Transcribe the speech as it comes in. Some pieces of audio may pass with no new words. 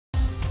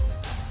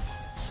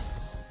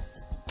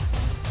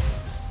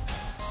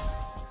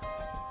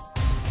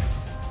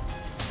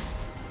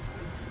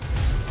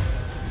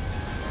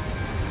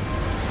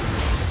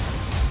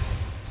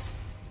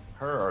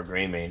or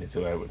Greymane is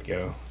who I would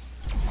go.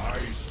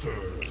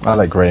 I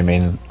like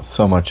Greymane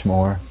so much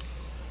more.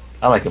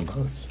 I like them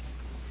both.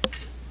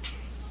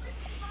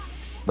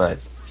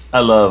 But I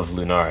love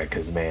Lunara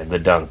because, man, the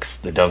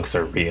dunks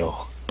are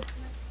real.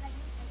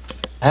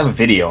 I have a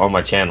video on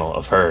my channel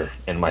of her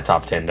and my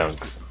top 10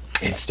 dunks.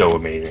 It's so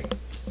amazing.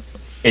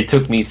 It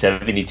took me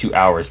 72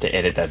 hours to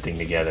edit that thing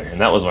together,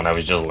 and that was when I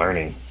was just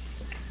learning.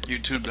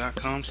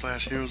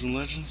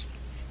 YouTube.com/heroesandlegends?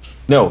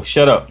 No,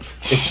 shut up.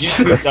 It's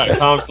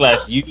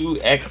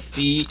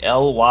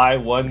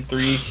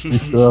youtube.com/UXCLY13. You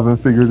still haven't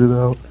figured it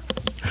out?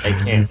 I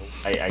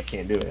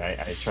can't do it.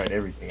 I tried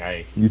everything.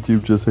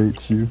 YouTube just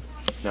hates you.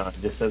 No, it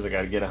just says I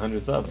gotta get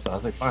 100 subs. So I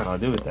was like, fine, I'll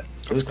do it.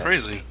 That's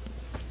crazy.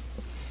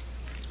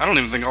 I don't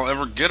even think I'll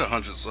ever get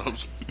 100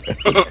 subs.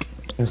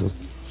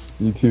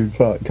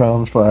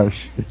 YouTube.com/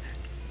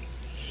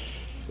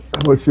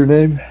 What's your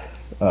name?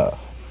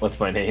 What's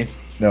my name?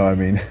 No, I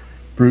mean,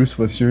 Bruce,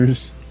 what's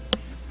yours?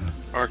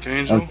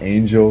 Arkainjel?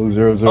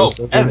 Arkainjel007.com. Oh,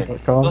 Evan,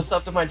 go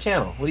sub to my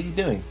channel. What are you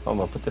doing? Hold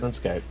on, I'll put that on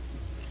Skype.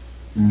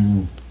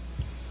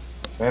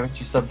 Why haven't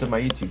you subbed to my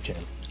YouTube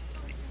channel?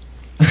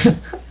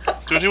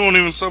 Dude, he won't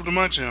even sub to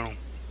my channel.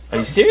 Are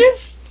you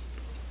serious?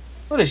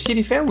 What a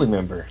shitty family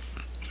member.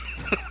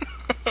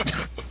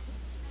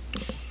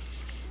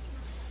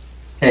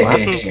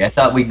 Hey, I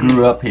thought we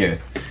grew up here.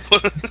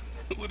 What a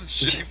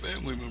shitty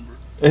family member.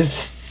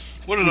 It's,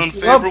 What an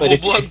unfavorable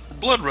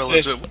blood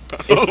relative.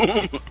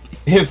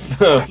 if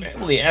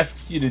family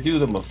asks you to do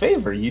them a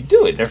favor, you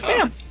do it. They're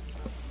family.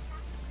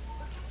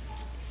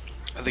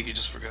 I think he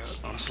just forgot,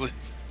 honestly.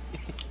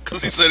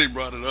 Because he said he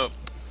brought it up.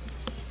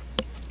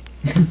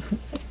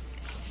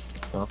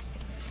 Well,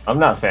 I'm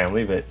not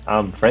family, but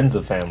I'm friends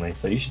of family,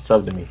 so you should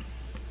sub to me.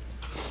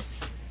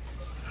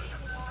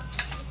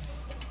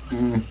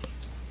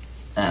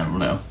 I don't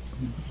know.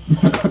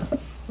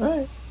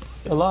 Alright.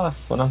 You're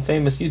lost. When I'm a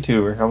famous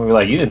YouTuber, I'm gonna be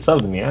like, you didn't sub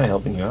to me, I ain't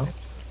helping you out.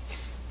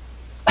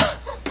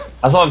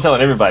 That's all I'm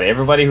telling everybody.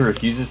 Everybody who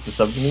refuses to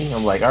sub to me,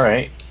 I'm like,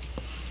 alright.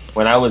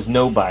 When I was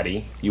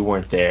nobody, you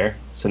weren't there.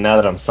 So now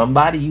that I'm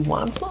somebody, you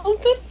want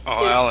something?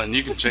 Oh, Alan,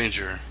 you can change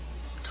your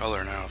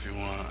color now if you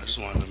want. I just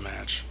wanted to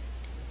match.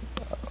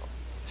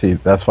 See,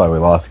 that's why we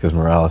lost, because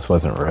Morales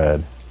wasn't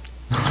red.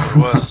 That's what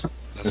it was.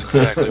 That's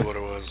exactly what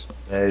it was.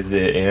 That is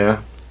it,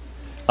 yeah.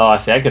 Oh, I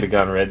see, I could have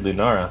gone red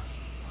Lunara.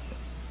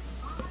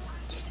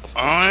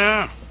 Oh,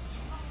 yeah.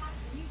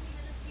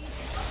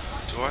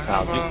 Do I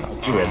have I'll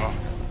do it.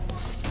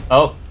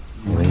 Oh,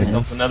 here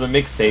comes another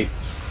mixtape.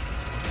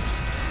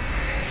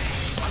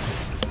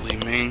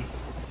 Lemon.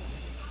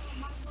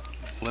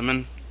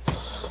 Lemon.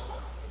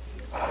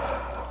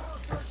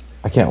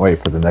 I can't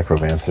wait for the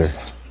Necromancer.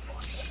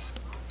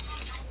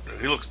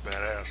 Dude, he looks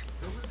badass.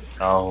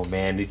 Oh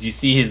man, did you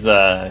see his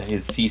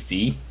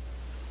CC?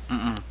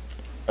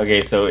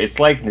 Okay, so it's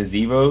like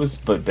Nazeebo's,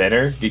 but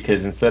better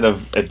because instead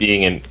of it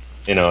being an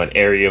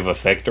area of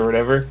effect or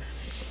whatever,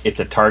 it's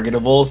a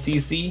targetable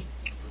CC.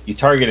 You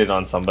target it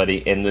on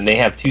somebody, and then they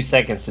have 2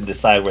 seconds to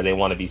decide where they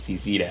want to be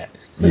CC'd at.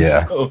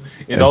 Yeah. So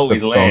it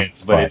always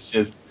lands, but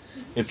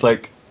it's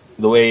like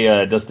the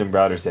way Dustin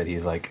Browder said.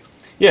 He's like,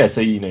 yeah,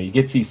 so you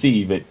get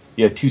CC, but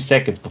you have 2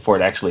 seconds before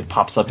it actually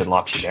pops up and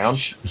locks you down.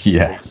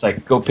 Yeah. So it's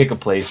like go pick a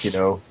place,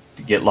 to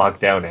get locked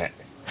down at.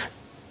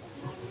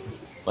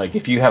 Like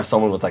if you have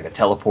someone with like a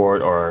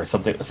teleport or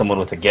someone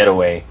with a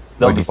getaway,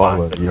 they'll Like be fine.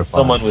 But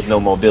someone with no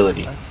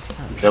mobility,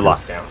 they're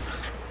locked down.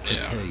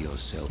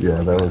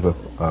 Yeah, that was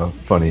a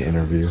funny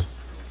interview.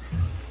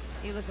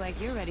 You look like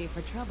you're ready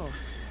for trouble.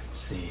 Let's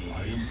see.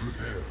 I am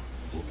prepared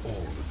for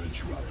all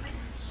eventualities.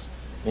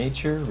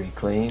 Nature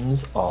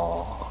reclaims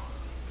all.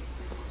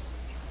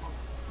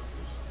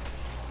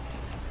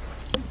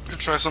 Could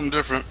try something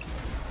different.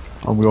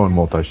 I'm going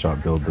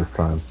multi-shot build this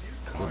time.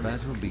 The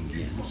battle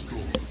begins.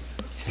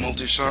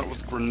 Multi-shot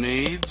with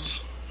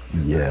grenades.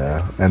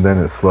 Yeah, and then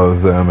it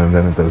slows them, and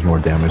then it does more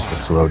damage to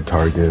slowed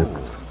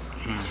targets.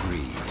 3,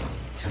 2,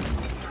 1.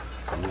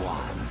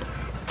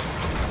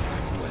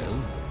 Well,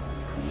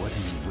 what are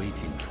you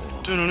waiting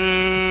for?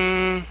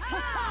 Dun-dun-dun.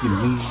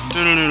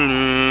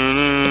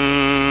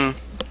 Dun-dun-dun.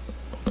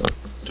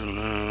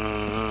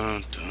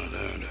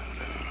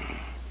 Dun-dun-dun-dun.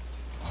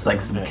 It's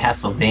like some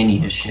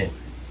Castlevania shit.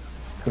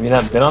 Have you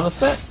not been on this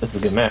map? This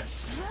is a good map.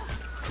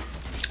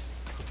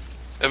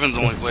 Evan's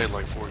only played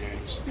like 4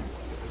 games.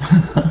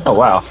 Oh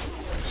wow.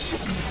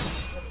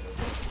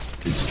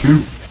 It's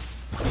true.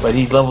 But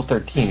he's level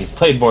 13. He's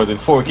played more than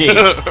 4 games.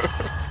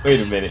 Wait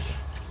a minute.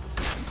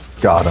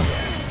 Got him.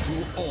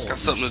 It's got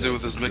something to do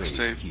with his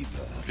mixtape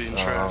being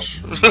trash.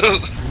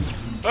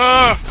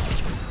 Ah!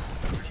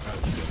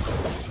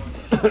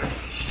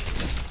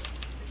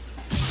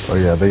 Oh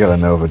yeah, they got a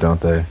Nova,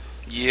 don't they?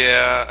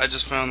 Yeah, I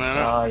just found that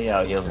out. Oh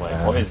yeah, he has my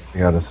poison.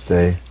 You gotta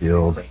stay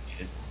healed.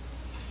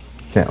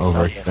 Can't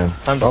overextend.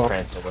 Time to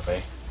prance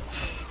away.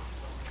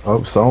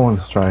 Oh,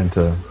 someone's trying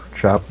to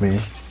trap me.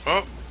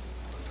 Oh!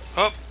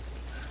 Oh!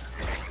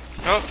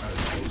 Oh!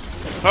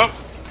 Oh!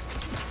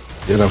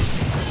 Get him.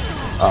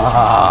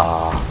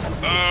 Ah!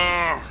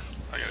 Oh!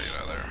 I gotta get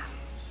out of there.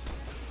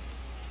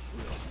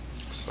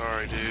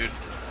 Sorry, dude.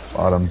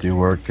 Bottom do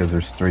work because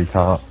there's 3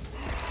 top.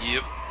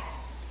 Yep.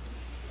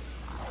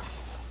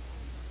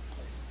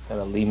 Got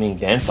a Li-Ming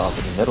dance off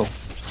in the middle.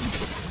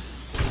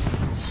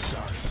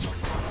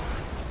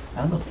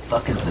 How the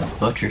fuck is the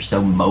butcher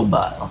so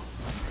mobile?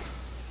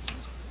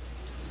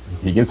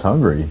 He gets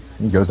hungry.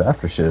 He goes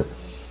after shit.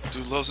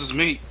 Dude loves his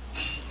meat.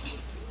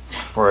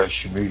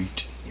 Fresh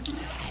meat.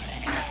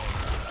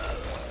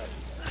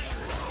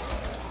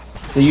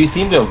 So you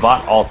seem to have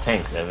bought all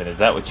tanks, Evan. Is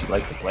that what you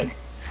like to play?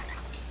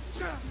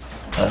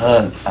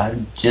 I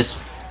just...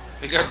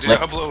 He got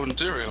Diablo and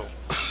Tyrael.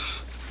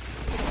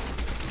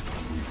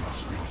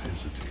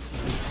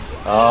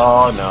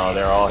 Oh no,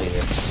 they're all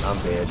here. I'm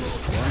dead.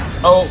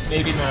 Oh,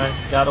 maybe not.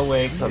 Got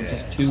away because I'm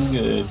just too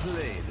good.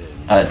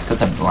 it's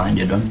because I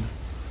blinded him.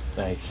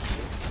 Nice.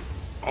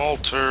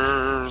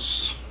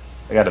 Altars.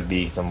 I gotta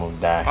be, someone will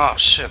die. Oh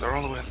shit, they're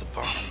all the way at the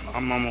bottom.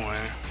 I'm on my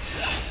way.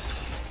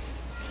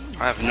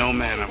 I have no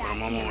mana, but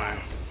I'm on my way.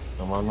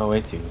 I'm on my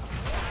way too.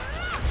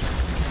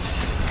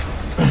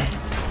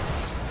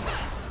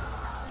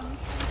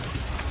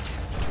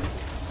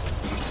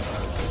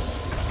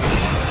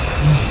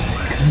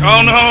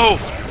 Oh no!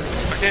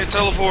 I can't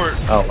teleport.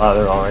 Oh wow,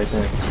 they're all right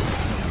there.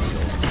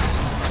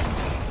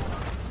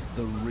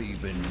 The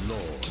Raven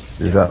Lord.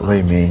 Dude, that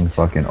Li-Ming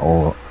fucking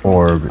orb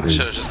I is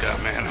should have just got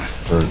mana.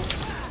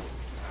 hurts.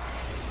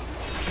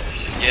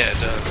 Yeah, it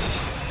does.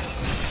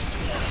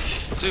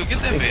 Dude, get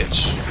that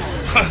bitch.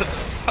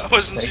 Why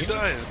wasn't she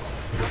dying?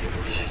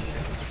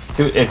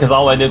 Because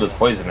all I did was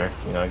poison her.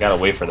 You know, I gotta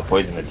wait for the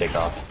poison to take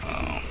off.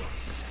 Oh.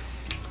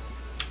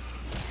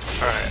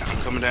 Alright,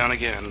 I'm coming down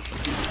again.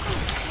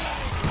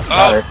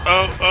 Got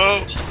Oh, her.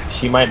 oh,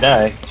 She might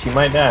die. She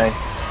might die.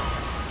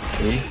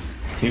 3,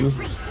 2,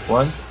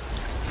 1.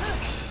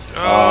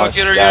 oh.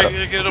 Get her, got get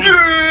her, get him.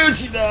 Dude,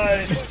 she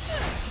died.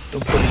 The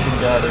poison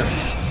got her.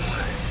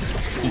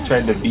 She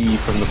tried to bee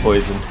from the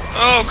poison.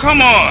 Oh,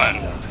 come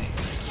on!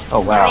 Oh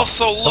wow. They're all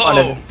so Come on,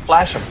 low. Evan.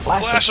 Flash him.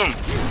 Flash him. Flash them!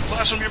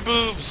 Flash them your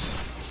boobs!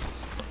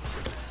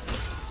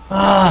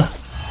 Ah!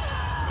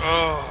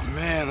 Oh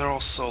man, they're all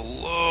so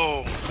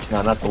low.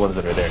 No, not the ones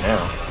that are there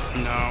now.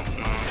 No,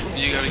 no.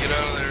 You gotta get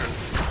out of there.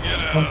 Get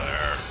out of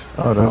there.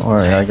 Oh, don't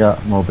worry, I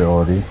got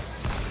mobility.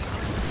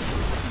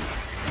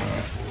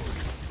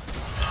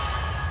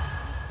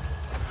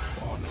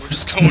 We're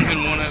just going in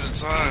one at a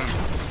time.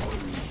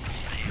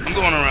 I'm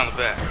going around the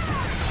back.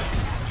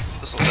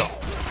 This'll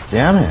help.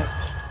 Damn it.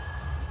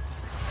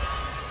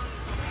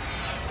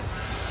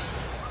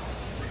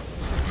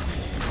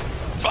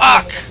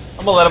 Fuck!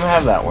 I'm gonna let him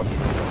have that one.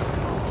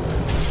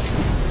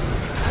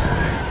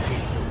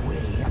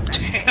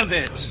 Damn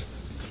it!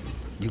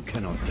 You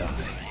cannot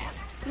die.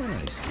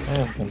 Christ.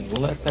 I'm gonna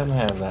let them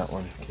have that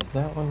one. Cause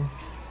that one,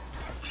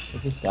 they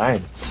just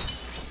died.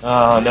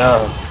 Oh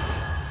no!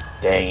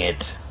 Dang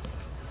it!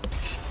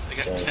 They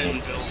got 10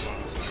 bills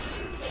on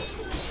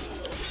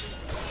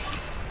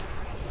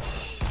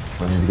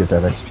I need to get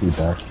that XP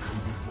back.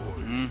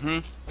 Mm-hmm.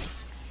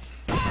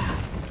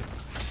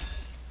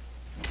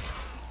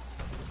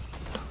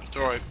 It's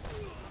alright.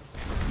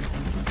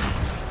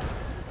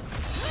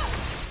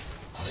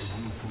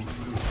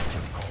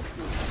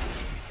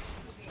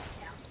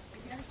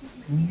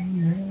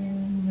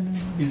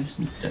 Do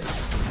some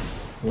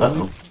stuff.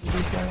 Uh-oh.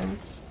 These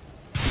guys.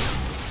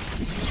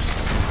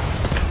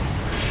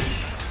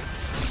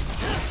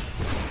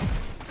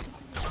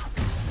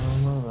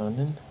 I'm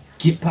running.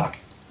 Get Puck.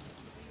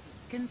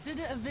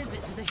 Consider a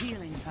visit to the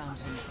healing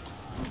fountain.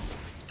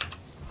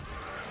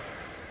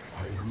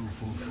 I will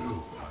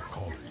fulfill my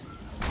calling.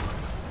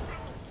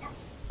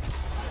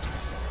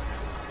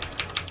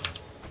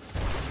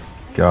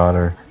 Got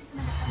her.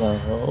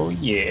 Oh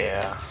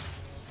yeah.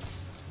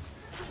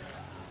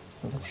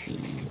 Let's see.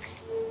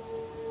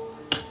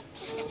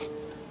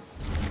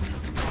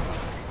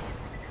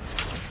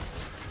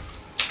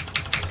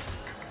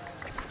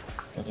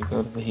 Gotta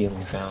go to the healing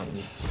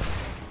fountain.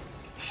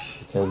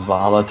 Because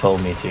Vala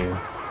told me to.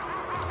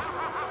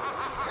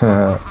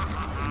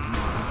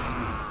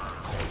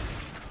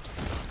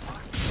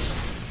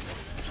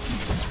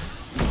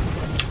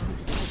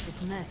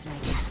 This mercenary.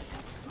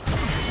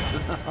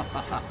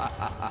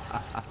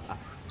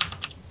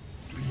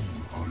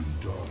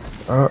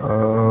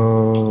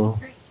 Uh-oh.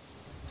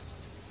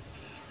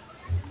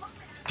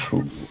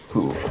 Cool,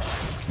 cool.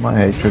 My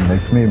hatred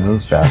makes me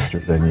move faster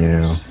than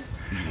you.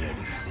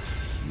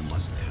 You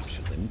must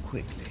capture them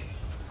quickly.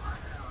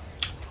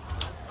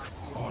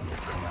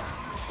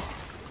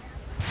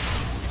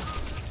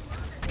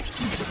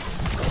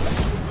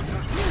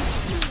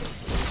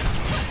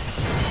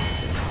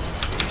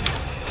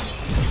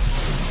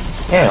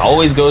 Yeah, it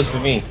always goes for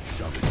me.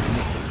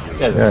 You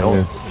guys Yeah, don't.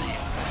 dude.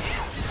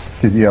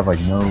 Because you have like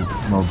no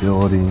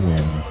mobility and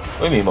What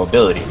do you mean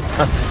mobility?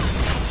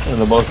 One of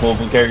the most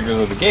mobile characters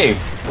of the game.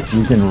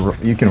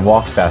 you can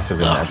walk faster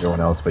than everyone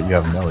else, but you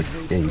have no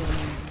escape.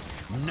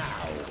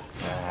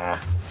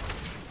 Ah.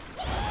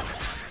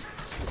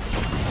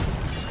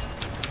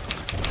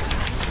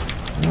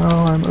 No,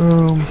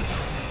 I'm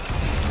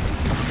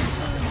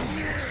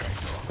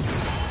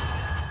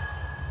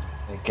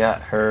Thank got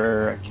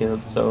her. I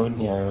killed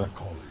Sonya.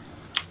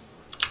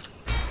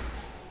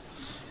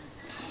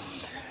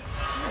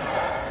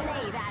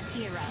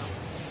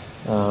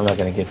 Oh, I'm not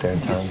gonna get there in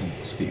time. Some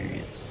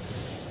experience.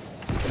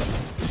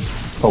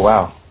 Oh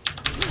wow.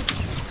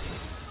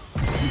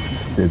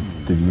 Did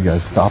you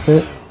guys stop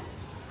it?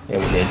 Yeah,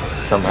 we did.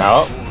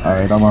 Somehow.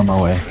 Alright, I'm on my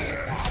way.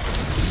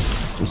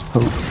 Just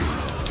poke.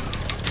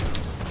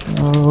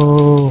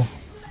 No.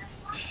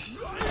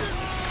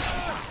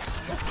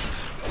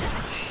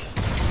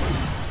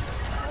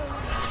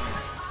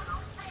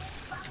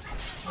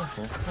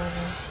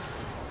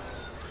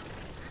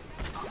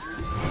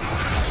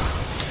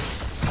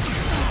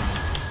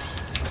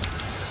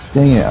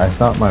 Dang it, I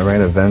thought my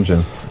Rain of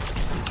Vengeance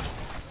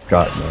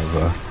got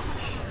Nova.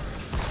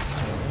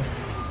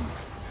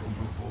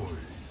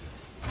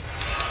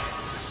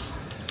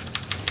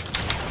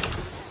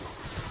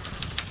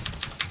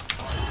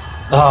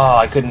 Oh,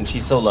 I couldn't.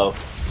 She's so low.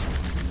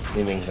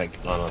 Meaning like,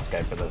 oh no, it's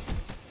Sky for this.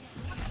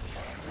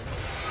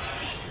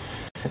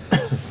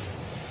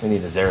 We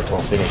need a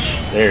Zeratul finish.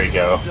 There you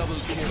go.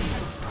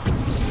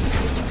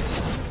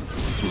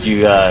 Did you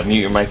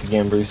mute your mic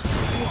again, Bruce?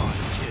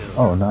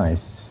 Oh,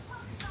 nice.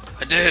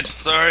 I did.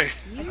 Sorry.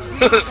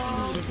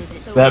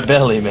 That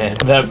belly, man.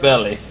 That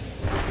belly.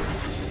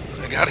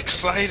 I got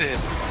excited.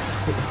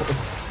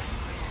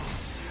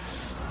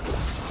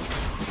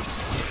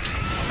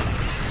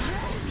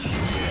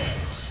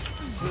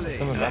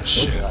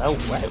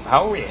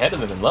 How are we ahead of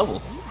them in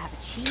levels?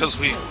 Because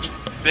we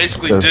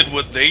basically did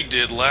what they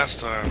did last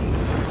time.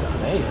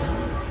 Nice.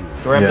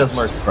 Grab those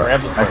marks.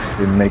 Grab those marks.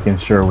 Actually making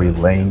sure we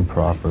lane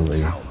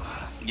properly.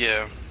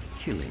 Yeah,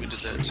 we did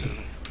that too.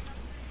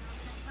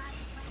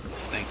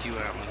 Thank you,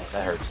 Alan.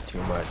 That hurts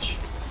too much.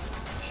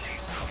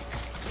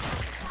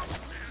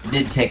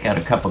 Did take out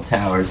a couple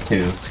towers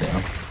too, so.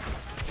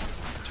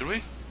 Did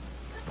we?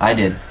 I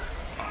did.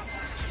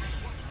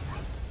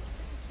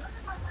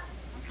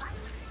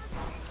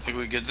 Think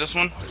we get this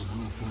one?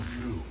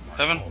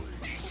 Evan?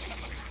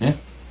 Yeah.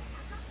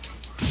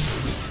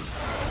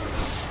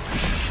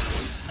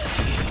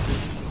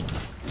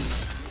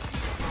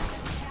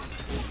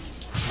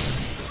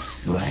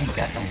 Ooh, I ain't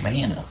got no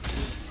mana.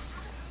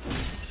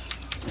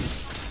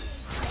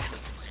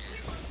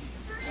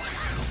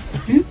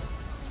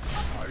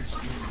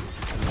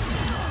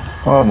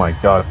 Oh my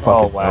god, fucking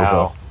Oh wow.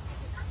 Nova.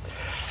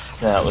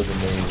 That was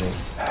amazing.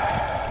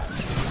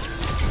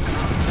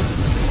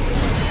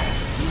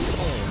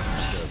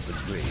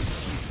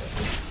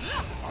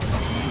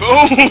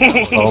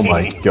 Oh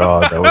my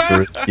god, that was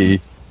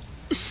risky.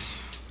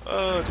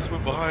 Just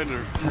went behind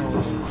her.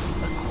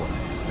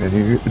 And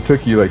it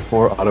took you like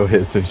 4 auto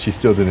hits and she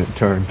still didn't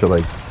turn to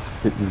like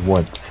hit you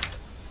once.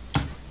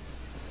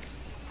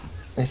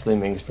 This Li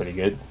Ming's pretty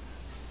good.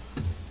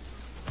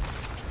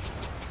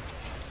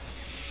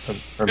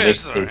 Her Yeah,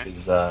 it's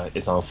mixtape alright.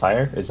 is on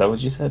fire. Is that what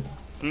you said?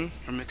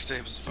 Her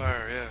mixtape is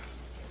fire, yeah.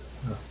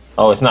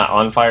 Oh, it's not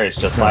on fire. It's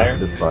just fire.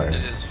 Just fire. It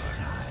is fire.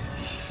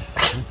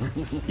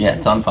 Yeah,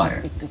 it's on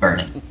fire. It's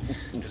burning.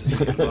 It is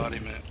the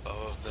embodiment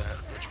of that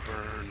which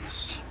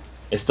burns.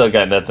 It still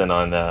got nothing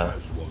on the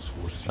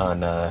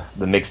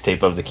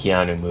mixtape of the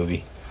Keanu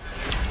movie.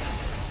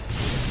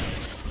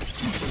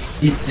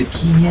 It's a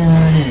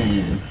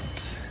Keanu.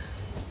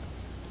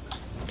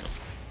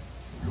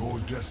 Your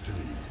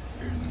destiny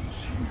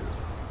ends here.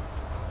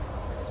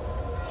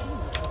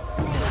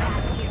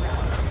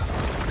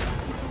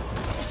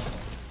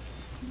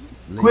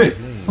 Quick!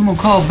 Someone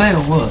call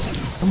Beowulf.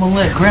 Someone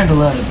let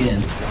Grendel out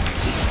again.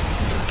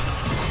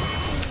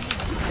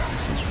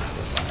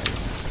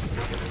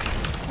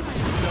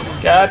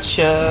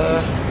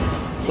 Gotcha.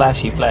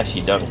 Flashy,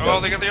 flashy, dunk. Oh,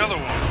 they got the other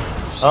one.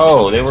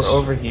 Oh, they were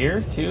over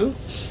here too.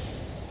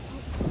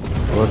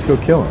 Well, let's go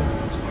kill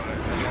him. It's fine.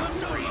 I got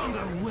 3.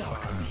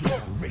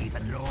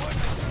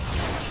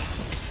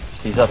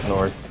 He's up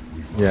north.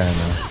 Yeah, I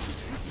know.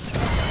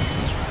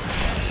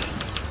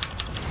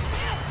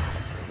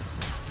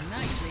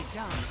 Nicely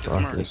done. Get the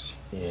marks.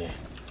 Yeah.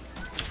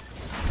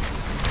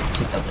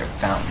 Check out their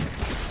fountain.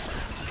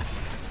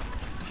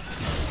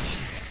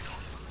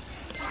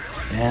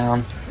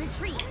 Down.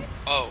 Retreat.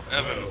 Oh,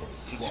 Evan,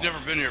 since you've never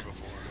been here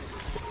before,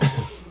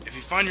 if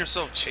you find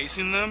yourself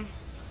chasing them,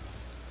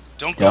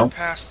 don't go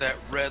past that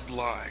red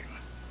line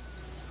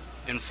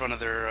in front of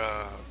their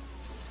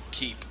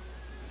keep.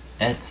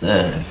 That's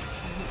a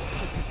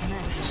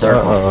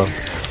circle.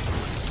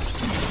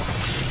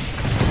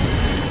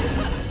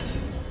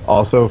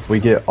 Also, if we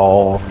get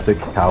all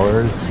 6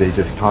 towers, they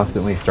just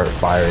constantly start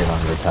firing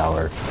on the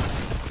tower.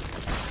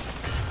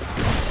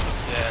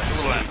 Yeah, it's a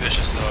little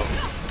ambitious though.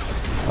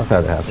 I've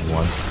had it happen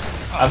once.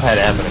 I've had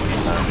it happen a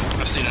few times.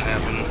 I've seen it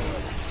happen,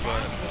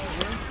 but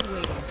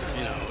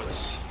you know,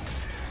 it's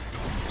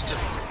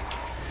difficult.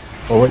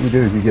 Well, what you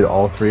do is you get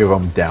all 3 of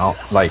them down,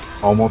 like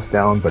almost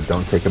down, but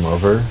don't take them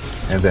over,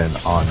 and then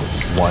on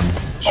one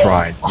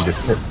shrine you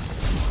just hit,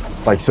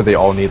 like, so they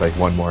all need like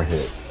one more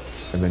hit,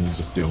 and then you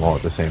just do them all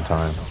at the same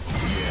time.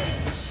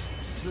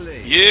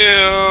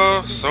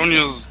 Yeah,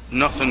 Sonya's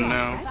nothing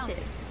now.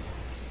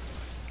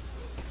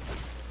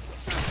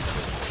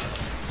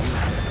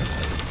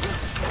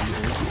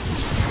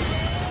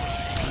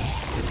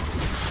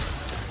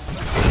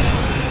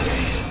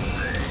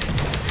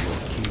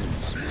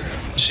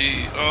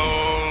 sketchy.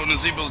 Oh,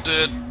 Nazebo's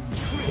dead.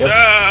 Yep.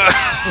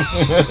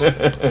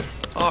 Ah!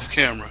 Off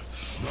camera.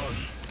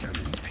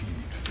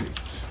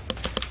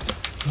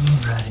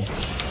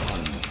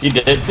 You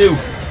did too.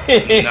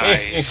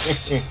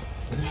 Nice.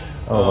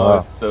 Oh wow.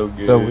 It's so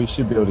good. So we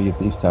should be able to get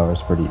these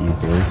towers pretty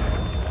easily.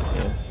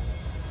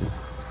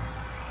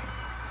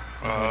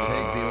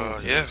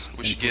 Yeah,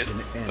 we should get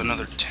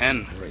another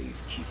 10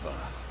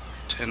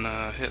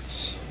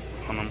 hits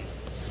on them.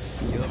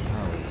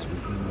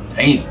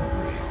 Damn.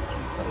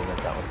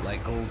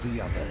 Like all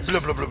the others. Blah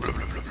blah blah blah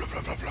blah blah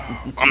blah blah blah.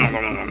 Alright,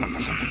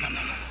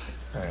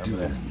 I'm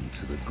gonna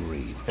To the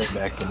grave. head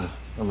back and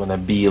I'm gonna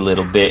be a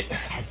little bit.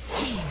 As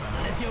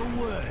your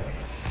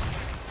words.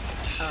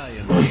 I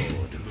am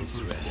lord of this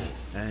realm,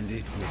 and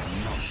it will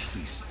not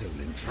be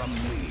stolen from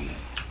me.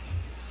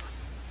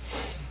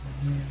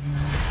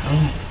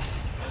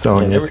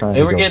 So Yeah, you're trying they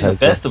to were go getting the heads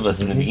best up. of us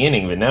in the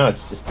beginning, but now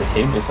it's just the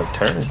tables have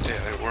turned. Yeah,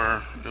 they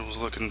were. It was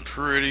looking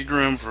pretty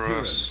grim for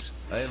us.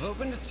 I have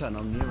opened a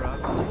tunnel near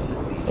Arkainjel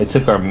that leads They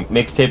took our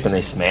mixtape and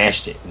they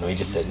smashed it, and we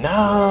just said,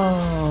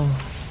 no!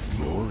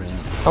 your end.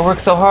 I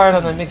worked so hard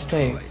on the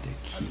mixtape.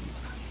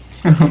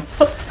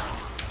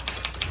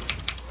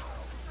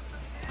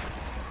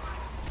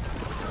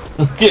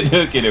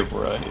 Look at him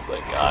run. He's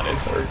like, God, it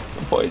hurts.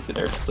 The poison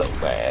hurts so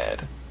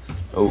bad.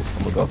 Oh,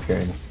 I'm gonna go up here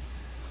and...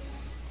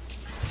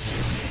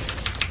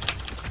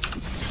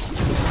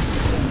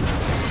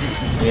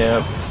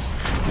 Yep.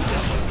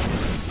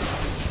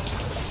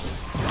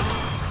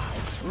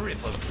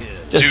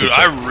 Just Dude,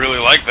 I really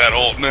like that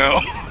ult now.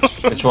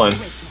 Which one?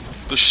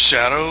 The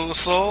Shadow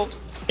Assault?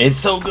 It's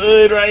so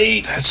good,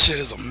 right? That shit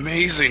is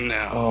amazing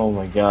now. Oh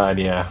my god,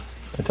 yeah.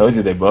 I told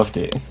you they buffed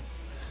it.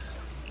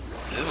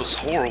 It was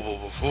horrible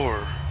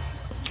before.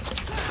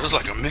 It was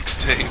like a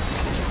mixtape.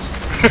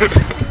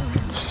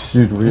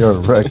 Dude, we are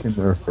wrecking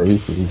their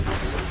faces.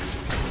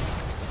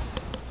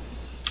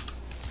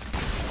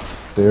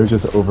 They're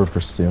just over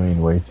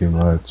pursuing way too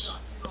much.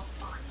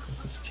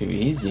 It's too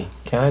easy.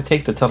 Can I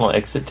take the tunnel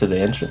exit to the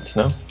entrance?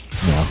 No? No.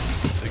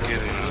 They're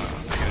getting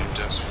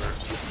desperate.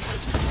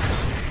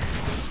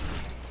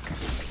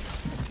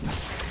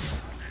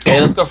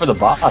 Hey, let's go for the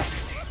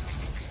boss.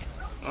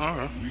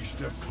 Alright.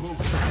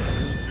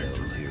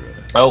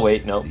 Oh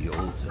wait, no. The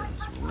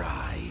altars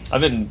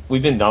rise.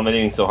 We've been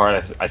dominating so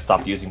hard I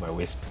stopped using my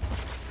wisp.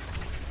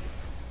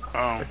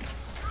 Oh.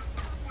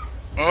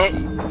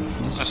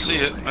 Oh! I see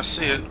it. I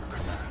see it.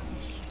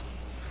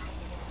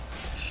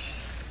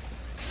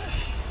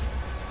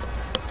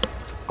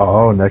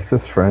 Oh,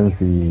 Nexus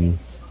Frenzy.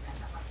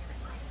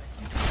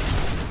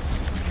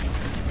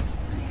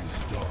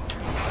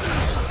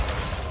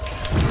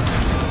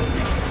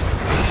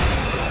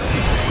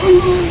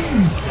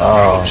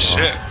 Oh,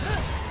 shit.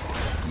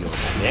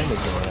 Damage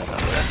on that.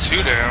 Got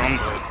 2 down,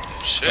 but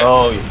shit.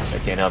 Oh, I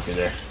can't help you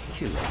there.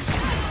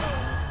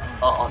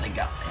 Oh, they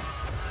got me.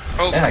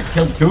 Oh. Yeah, I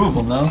killed 2 of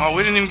them though. Oh,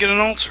 we didn't even get an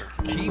altar.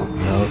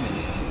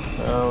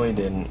 No, we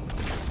didn't.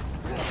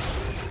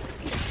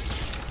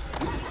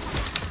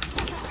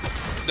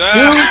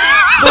 Ah,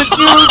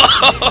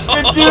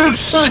 The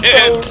jukes are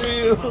shit.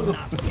 so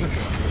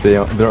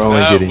real. They're only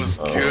That getting. was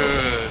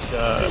good.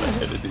 God, I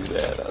had to do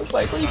that. I was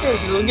like, what are you gonna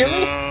do? Get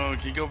me? No,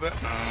 can you go back?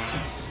 No.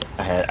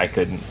 I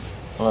couldn't.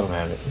 I'll let him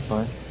have it. It's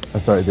fine. I'm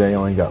sorry, they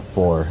only got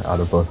 4 out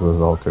of both of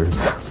those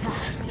altars.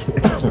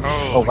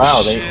 Oh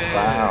wow, shit.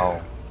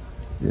 wow.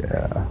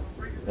 Yeah.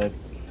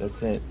 That's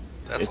it.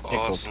 That's It's tickled.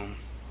 awesome.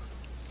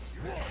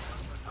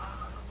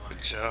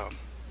 Good job.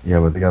 Yeah,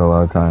 but they got a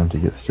lot of time to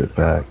get stripped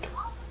back.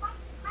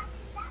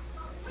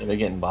 Yeah, they're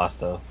getting boss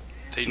though.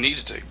 They need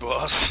to take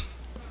boss.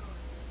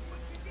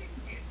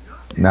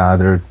 Nah,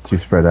 they're too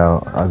spread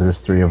out. There's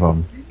 3 of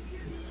them.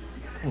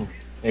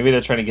 Maybe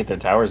they're trying to get their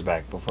towers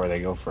back before they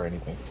go for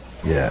anything.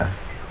 Yeah.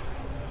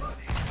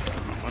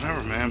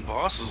 Whatever, man.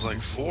 Boss is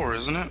like 4,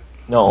 isn't it?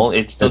 No,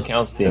 it still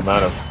counts the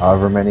amount of.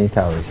 However many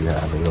towers you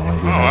have, it only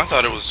Oh, I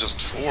thought it was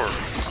just 4.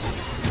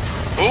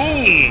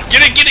 Boom!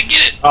 Get it, get it,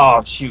 get it!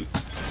 Oh shoot!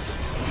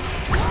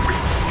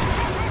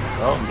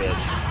 Oh, I'm dead.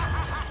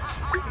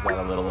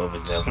 Got a little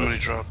overzealous. Somebody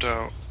dropped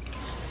out.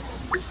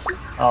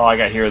 Oh, I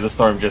got Hero of the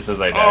Storm just as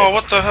I died. Oh,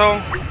 what the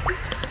hell?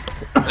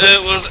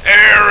 It was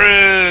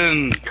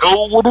Aaron!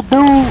 Yo, what to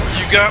do?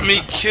 You got me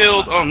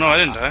killed. Oh, no, I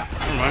didn't die.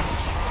 Never mind.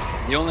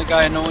 The only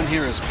guy I know in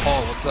here is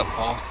Paul. What's up,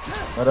 Paul?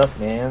 What up,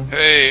 man?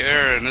 Hey,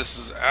 Aaron, this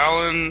is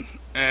Alan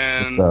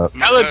and What's up?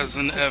 my Alan.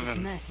 cousin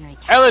Evan. Mercenary.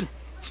 Alan!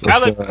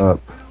 What's Alan! up?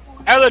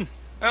 Alan!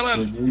 Alan!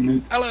 The name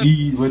is Alan.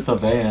 E with a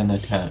van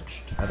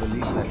attached.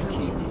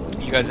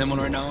 You guys in one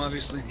right now,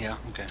 obviously? Yeah,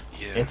 okay.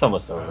 Yeah, It's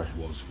almost over.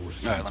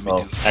 Alright, let me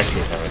Well, do.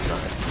 actually, no, it's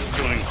not.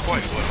 doing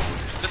quite well.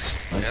 That's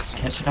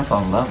Catching up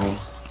on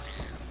levels.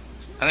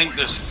 I think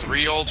there's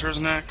 3 altars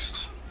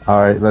next.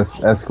 Alright, let's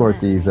escort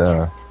these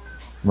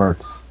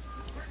mercs.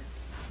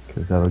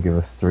 Because that'll give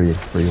us 3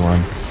 free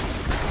ones.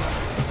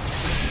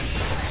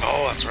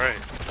 Oh, that's right.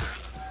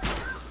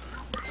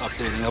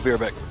 Updating. I'll be right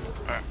back.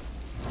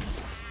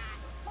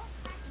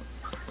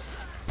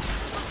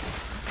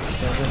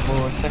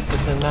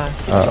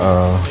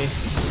 Uh-oh.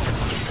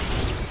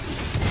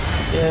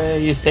 Yeah,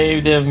 you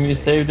saved him. You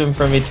saved him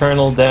from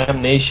eternal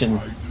damnation.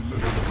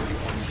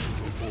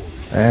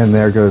 And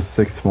there goes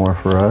 6 more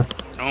for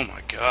us. Oh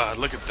my god,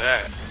 look at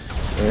that.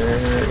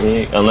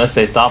 Unless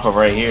they stop him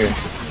right here.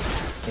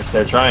 Which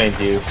they're trying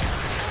to.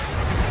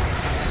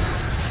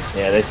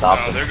 Yeah, they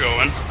stopped Oh, him. they're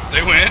going.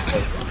 They went.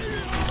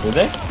 Did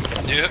they?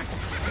 Yep.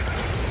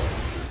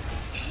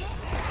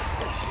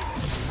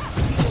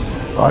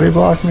 Body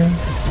block me?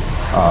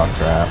 Oh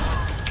crap.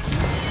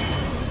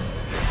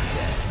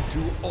 To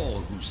all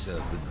who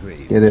serve the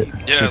grave. Get it.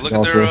 Yeah, Keep look it at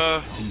all their,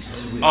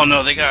 through. Oh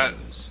no, they got...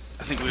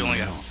 I think we only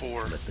got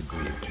 4. Let the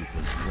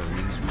gravekeeper's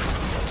groanings make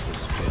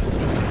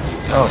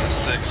this Oh,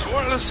 6. 4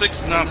 out of 6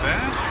 is not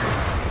bad.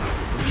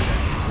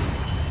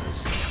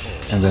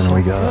 And then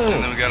we got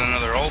And then we got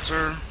another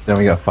altar.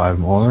 5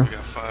 more. We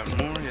got 5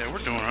 more. Yeah, we're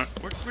doing it.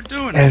 We're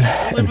doing And, it.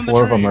 We're and living the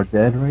 4 of them dream. are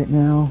dead right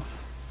now.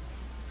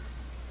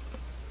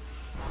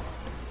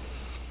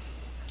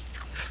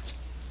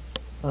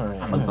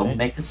 Alright. I'm gonna go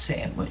make a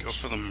sandwich. Go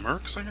for the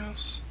mercs, I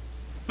guess.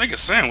 Make a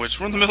sandwich.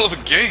 We're in the middle of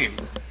a game.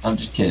 I'm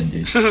just kidding,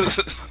 dude.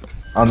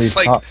 On these It's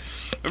like, top,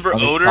 remember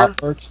on those Odor?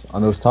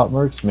 top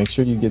mercs, make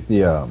sure you get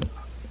the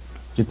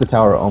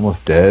tower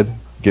almost dead,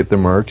 get the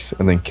mercs,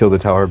 and then kill the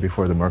tower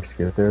before the mercs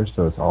get there.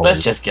 So it's all.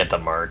 Let's just get the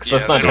mercs. Yeah,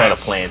 Let's not they try to don't have-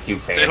 plan too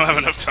fancy. They don't have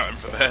enough time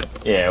for that.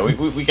 Yeah,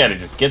 we gotta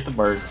just get the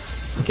mercs,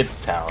 get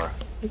the tower.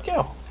 There we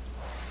go.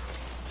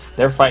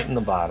 They're fighting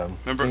the bottom.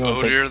 Remember You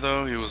gonna take- Odir,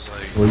 though? He was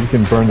like... Well, you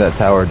can burn that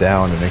tower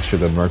down and make sure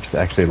the mercs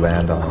actually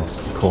land on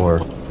the core.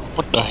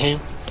 What the hell?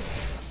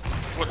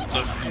 What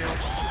the hell?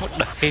 What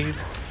the hell?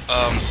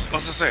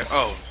 What's it say?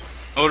 Oh,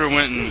 Odir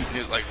went and,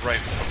 like, right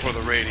before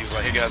the raid, he was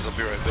like, hey guys, I'll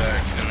be right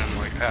back. And then,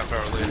 like, half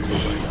hour later, he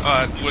was like, oh,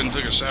 I went and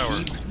took a shower.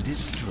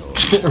 destroy.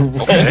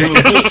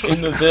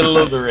 in the middle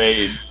of the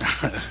raid.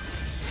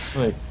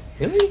 Like,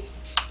 really? You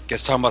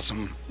guys talking about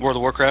some World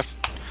of Warcraft?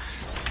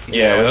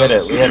 Yeah,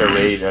 that we had a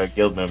raid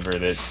guild member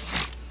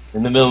that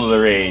in the middle of the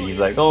raid, he's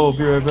like, "Oh, I'll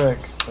be right back."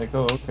 Like,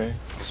 "Oh, okay."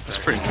 That's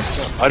pretty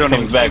nice stuff. I don't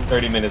even Comes back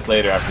 30 minutes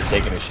later after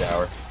taking a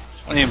shower.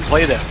 I don't even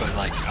play that, but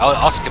like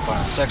I'll skip on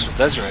sex with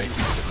Desiree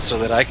so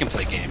that I can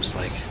play games.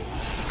 Like,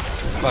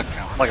 fuck,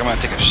 like I'm gonna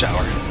take a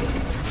shower.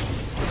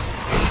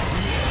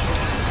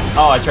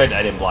 Oh, I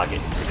didn't block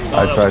it. Oh,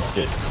 I that tried. was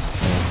good.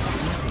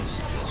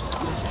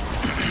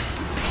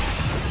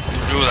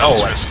 Ooh, that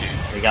was risky.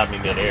 They got me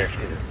midair.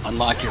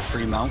 Unlock your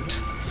free mount.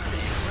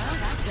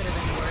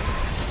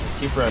 Just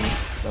keep running.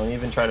 Don't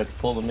even try to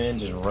pull them in.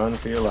 Just run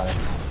for your life.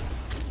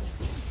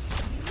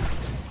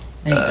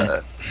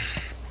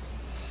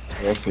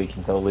 Yes, we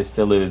can totally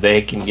still lose.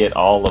 They can get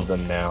all of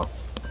them now.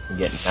 And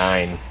get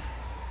 9.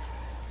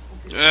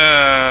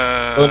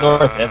 Go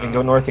north, Evan.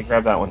 Go north and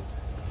grab that one.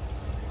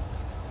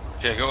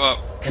 Yeah, go up.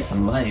 Get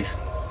some life.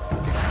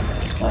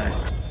 Alright,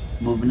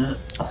 moving up.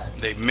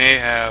 They may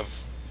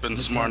have been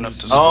smart enough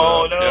to split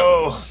Oh up.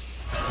 no!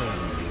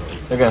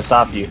 They're gonna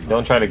stop you.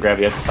 Don't try to grab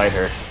it. You have to fight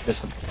her.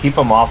 Just keep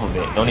them off of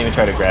it. Don't even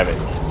try to grab it.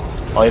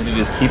 All you have to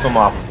do is keep them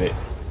off of it.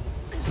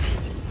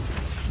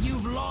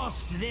 You've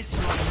lost this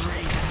one,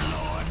 Raven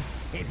Lord.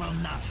 It will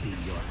not be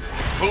your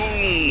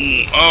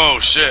Boom! Oh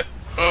shit!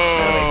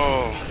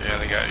 Oh yeah,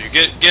 they got you.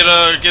 Get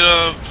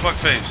a fuck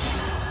face.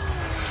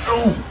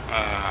 Oh!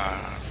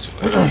 Too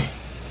late.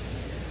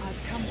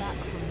 I've come back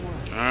from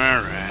work.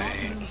 All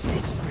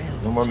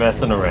right. No more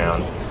messing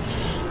around.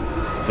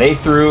 They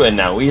threw, and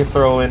now we're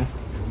throwing.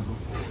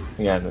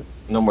 Yeah,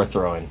 no more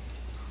throwing.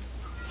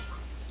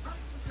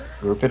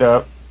 Group it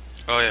up.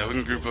 Oh yeah, we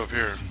can group up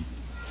here.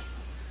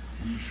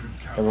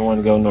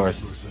 Everyone go north.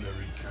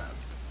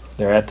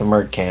 They're at the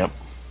Merc camp.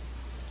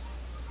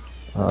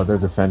 They're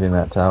defending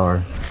that tower.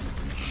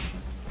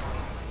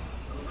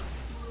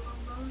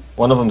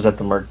 One of them's at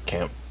the Merc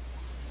camp.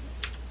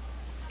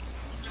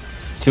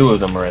 2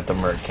 of them are at the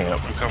Merc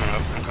camp. I'm coming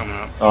up. I'm coming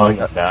up. Oh,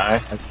 you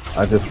die.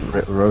 I just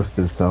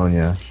roasted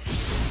Sonya.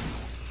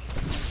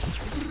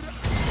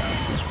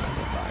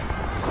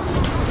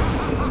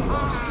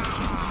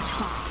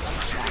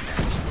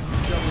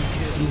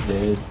 He's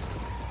dead.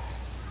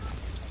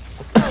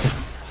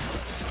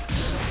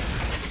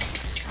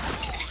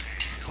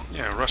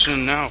 Yeah, rush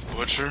in now,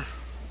 butcher.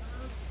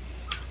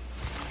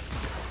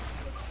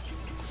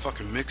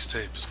 Fucking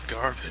mixtape is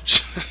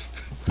garbage.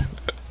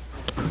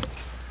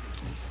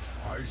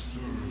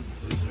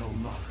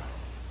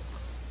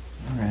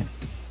 Alright.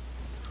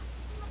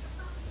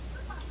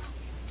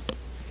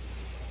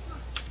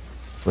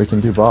 We can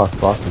do boss.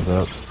 Boss is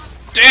up.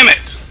 Damn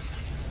it!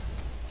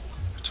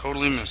 I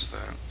totally missed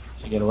that.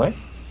 Did you get away?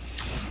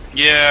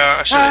 Yeah,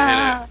 I should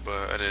have hit it,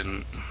 but I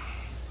didn't.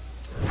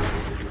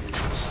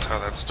 That's how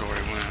that story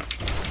went.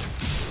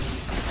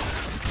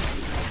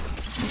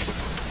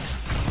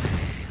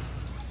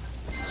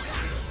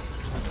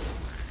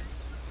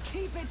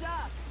 Keep it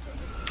up.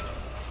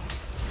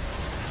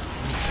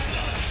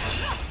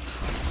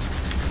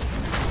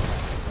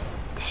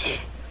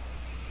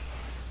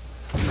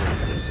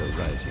 There's a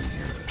rising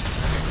hero.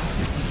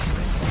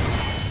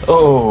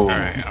 Oh!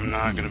 Alright, I'm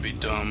not gonna be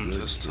dumb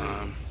this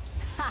time.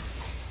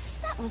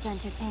 That was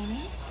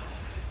entertaining.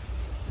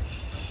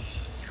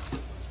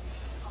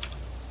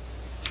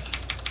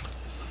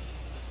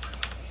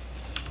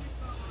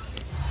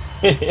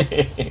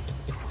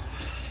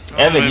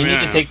 Evan, you need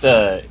to take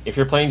the. If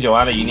you're playing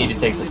Joanna, you need to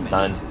take the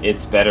stun.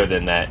 It's better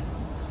than that.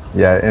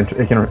 Yeah,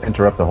 it can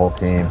interrupt the whole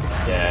team.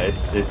 Yeah,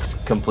 it's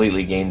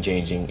completely game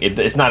changing.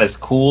 It's not as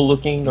cool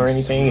looking or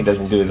anything. It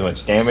doesn't do as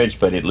much damage,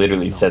 but it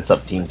literally sets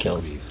up team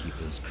kills.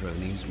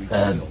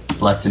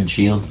 Blessed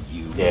Shield.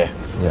 Yeah,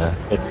 Yeah.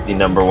 it's the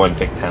 #1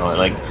 pick talent.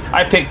 Like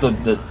I picked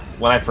the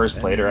when I first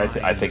played her,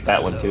 I picked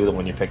that one too, the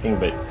one you're picking,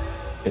 but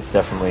it's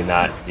definitely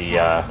not the.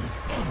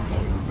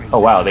 Oh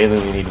wow, they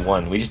only need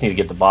one. We just need to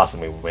get the boss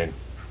and we win.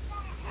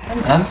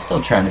 I'm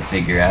still trying to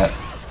figure out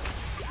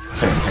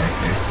certain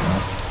characters.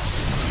 So.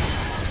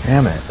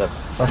 Damn it.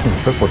 Fucking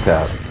triple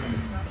tap.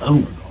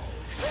 Oh.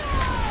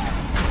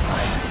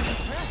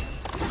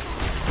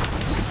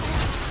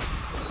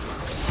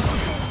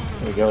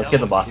 There we go, let's get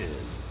the boss.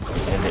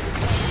 End it.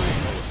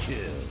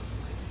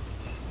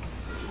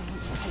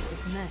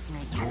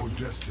 Your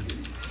destiny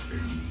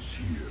ends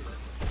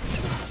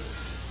here.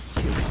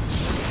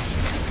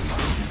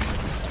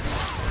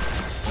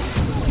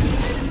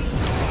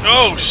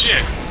 Oh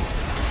shit!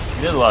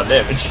 He did a lot of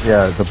damage.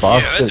 Yeah, the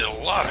boss. Yeah, that did a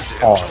lot of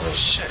damage. Holy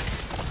shit!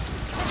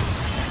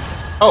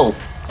 Oh,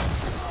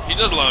 He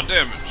did a lot of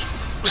damage.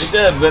 he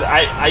did, but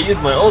I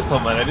used my ult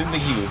on mine. I didn't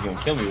think he was gonna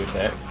kill me with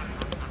that.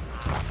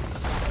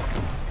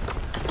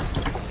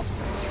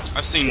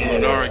 I've seen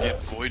Lunara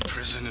get Void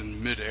Prison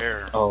in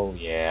midair Oh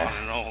yeah.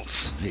 on an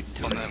ult.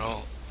 On that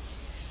ult.